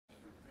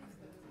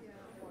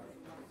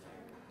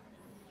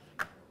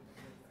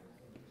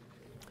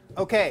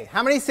OK,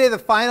 how many say the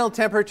final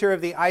temperature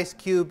of the ice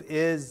cube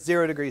is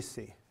 0 degrees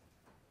C?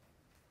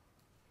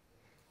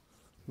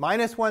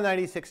 Minus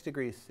 196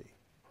 degrees C.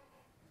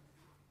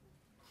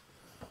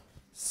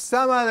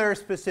 Some other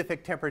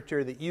specific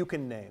temperature that you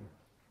can name.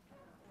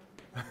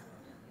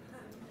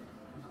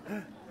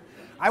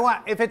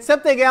 If it's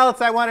something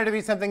else, I want it to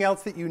be something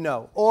else that you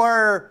know.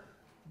 Or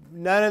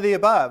none of the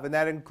above. And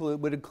that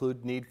would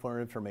include need for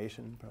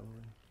information, probably.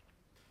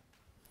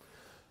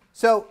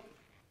 So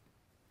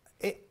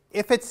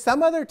if it's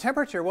some other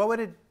temperature, what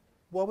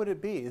would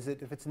it be? Is it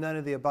if it's none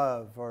of the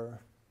above? Or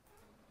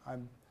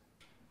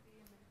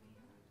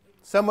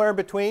somewhere in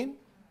between?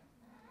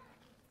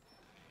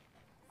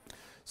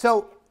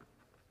 So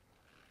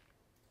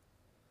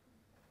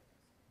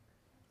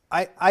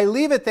I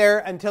leave it there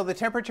until the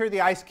temperature of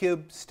the ice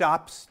cube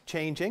stops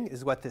changing,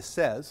 is what this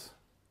says.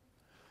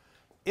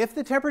 If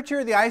the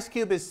temperature of the ice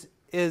cube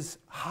is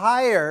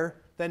higher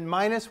than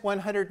minus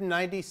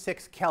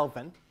 196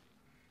 Kelvin,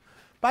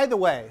 by the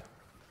way,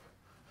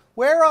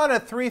 where on a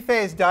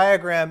three-phase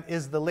diagram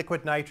is the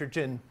liquid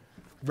nitrogen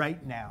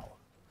right now?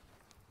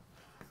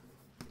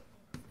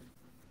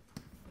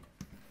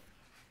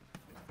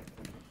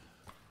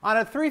 On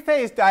a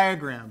three-phase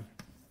diagram,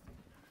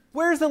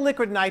 where's the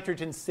liquid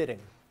nitrogen sitting?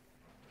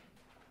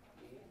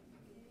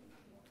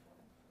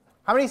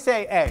 How many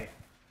say A?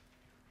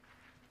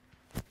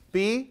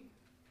 B?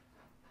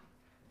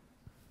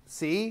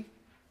 C?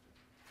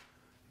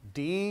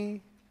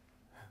 D?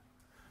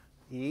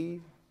 E?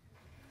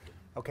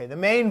 OK, the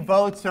main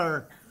votes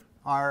are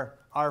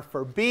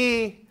for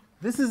B.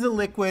 This is a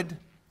liquid.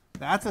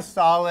 That's a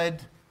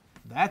solid.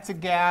 That's a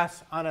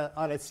gas. On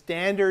a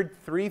standard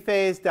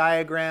three-phase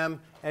diagram,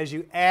 as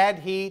you add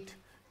heat,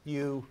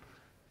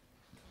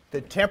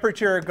 the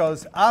temperature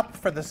goes up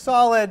for the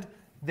solid.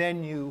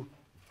 Then you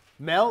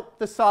melt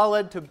the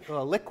solid to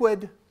a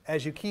liquid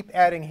as you keep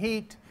adding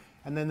heat.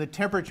 And then the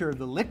temperature of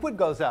the liquid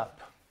goes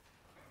up.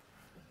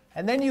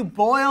 And then you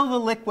boil the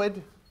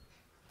liquid.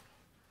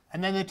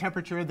 And then the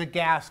temperature of the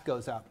gas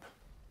goes up.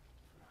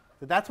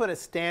 So that's what a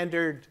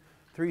standard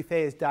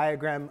three-phase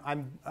diagram.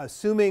 I'm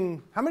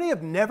assuming, how many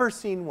have never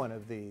seen one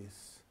of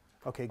these?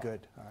 OK, good.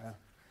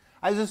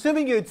 I was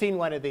assuming you had seen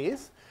one of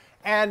these.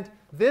 And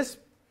this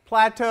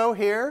plateau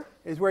here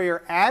is where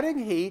you're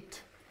adding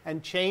heat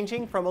and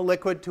changing from a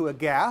liquid to a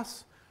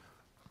gas.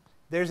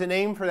 There's a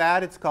name for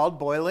that. It's called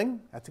boiling.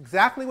 That's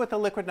exactly what the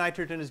liquid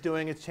nitrogen is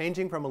doing. It's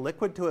changing from a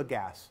liquid to a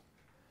gas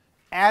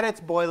at its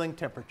boiling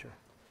temperature.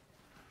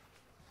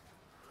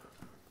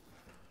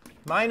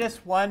 Minus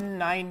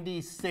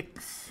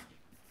 196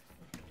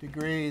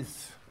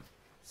 degrees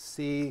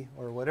C,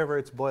 or whatever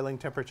its boiling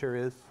temperature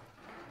is.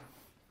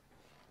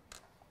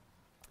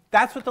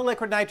 That's what the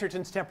liquid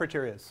nitrogen's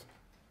temperature is.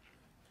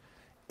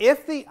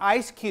 If the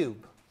ice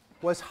cube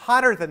was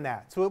hotter than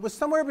that, so it was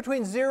somewhere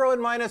between 0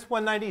 and minus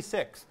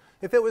 196,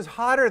 if it was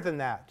hotter than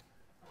that,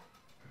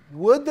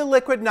 would the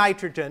liquid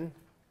nitrogen,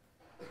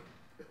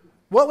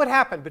 what would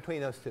happen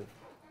between those two?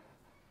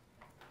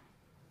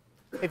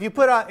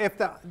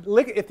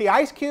 If the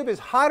ice cube is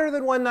hotter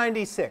than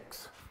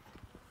 196,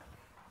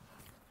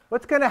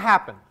 what's going to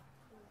happen?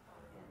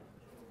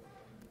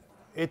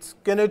 It's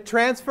going to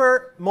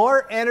transfer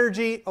more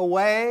energy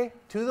away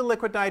to the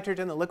liquid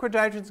nitrogen. The liquid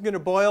nitrogen is going to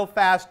boil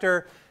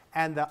faster,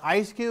 and the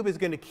ice cube is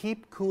going to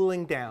keep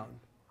cooling down.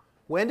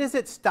 When does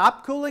it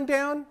stop cooling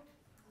down?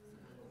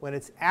 When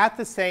it's at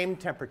the same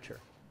temperature.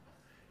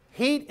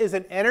 Heat is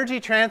an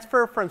energy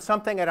transfer from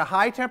something at a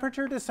high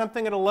temperature to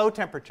something at a low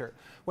temperature.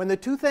 When the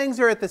two things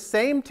are at the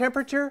same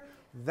temperature,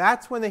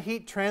 that's when the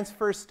heat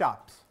transfer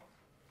stops.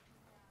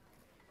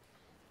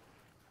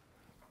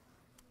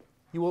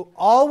 You will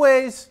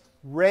always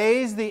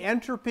raise the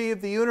entropy of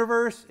the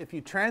universe if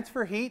you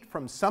transfer heat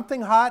from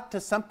something hot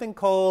to something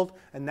cold,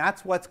 and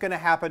that's what's going to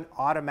happen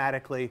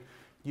automatically.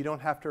 You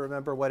don't have to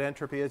remember what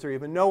entropy is or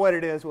even know what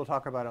it is. We'll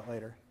talk about it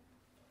later.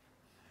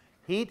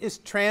 Heat is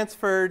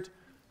transferred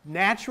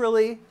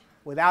naturally,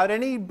 without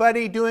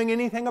anybody doing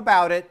anything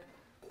about it,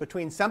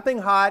 between something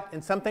hot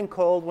and something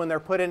cold when they're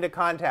put into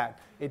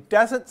contact. It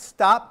doesn't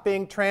stop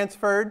being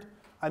transferred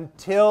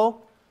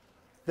until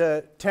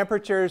the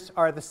temperatures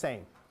are the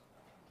same.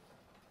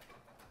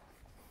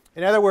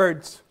 In other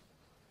words,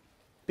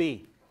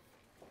 B,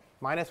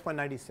 minus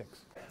 196.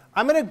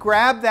 I'm going to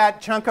grab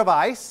that chunk of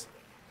ice.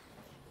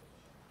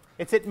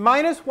 It's at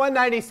minus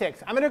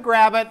 196. I'm going to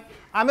grab it.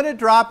 I'm going to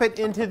drop it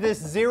into this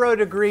 0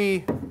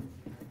 degree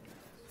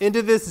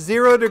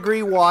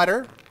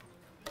water.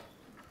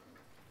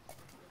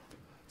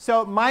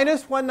 So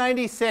minus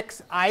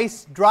 196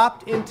 ice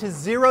dropped into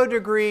 0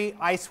 degree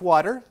ice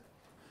water.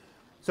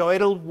 So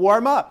it'll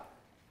warm up.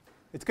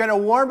 It's going to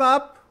warm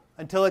up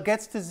until it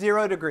gets to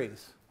 0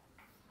 degrees.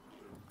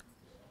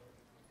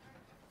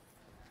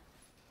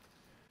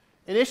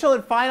 Initial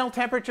and final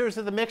temperatures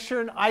of the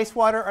mixture and ice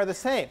water are the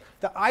same.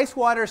 The ice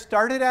water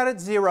started out at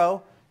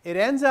 0. It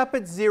ends up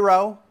at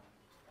 0.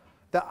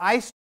 The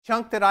ice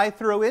chunk that I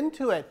threw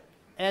into it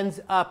ends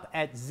up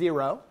at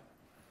 0.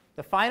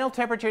 The final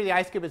temperature of the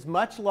ice cube is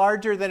much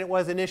larger than it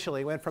was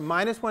initially. It went from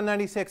minus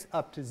 196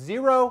 up to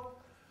 0.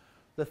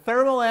 The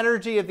thermal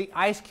energy of the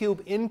ice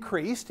cube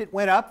increased. It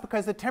went up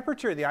because the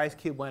temperature of the ice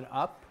cube went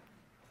up.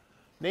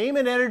 Name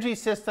an energy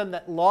system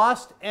that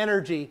lost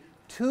energy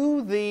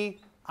to the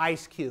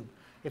ice cube.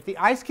 If the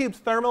ice cube's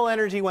thermal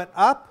energy went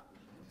up,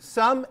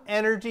 some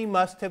energy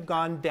must have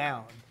gone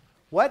down.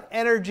 What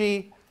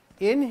energy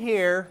in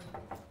here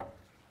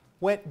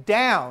went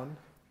down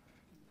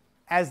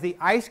as the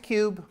ice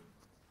cube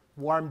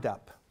warmed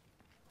up?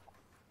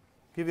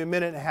 I'll give you a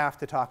minute and a half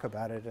to talk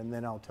about it, and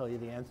then I'll tell you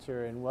the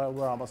answer, and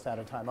we're almost out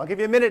of time. I'll give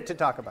you a minute to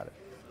talk about it.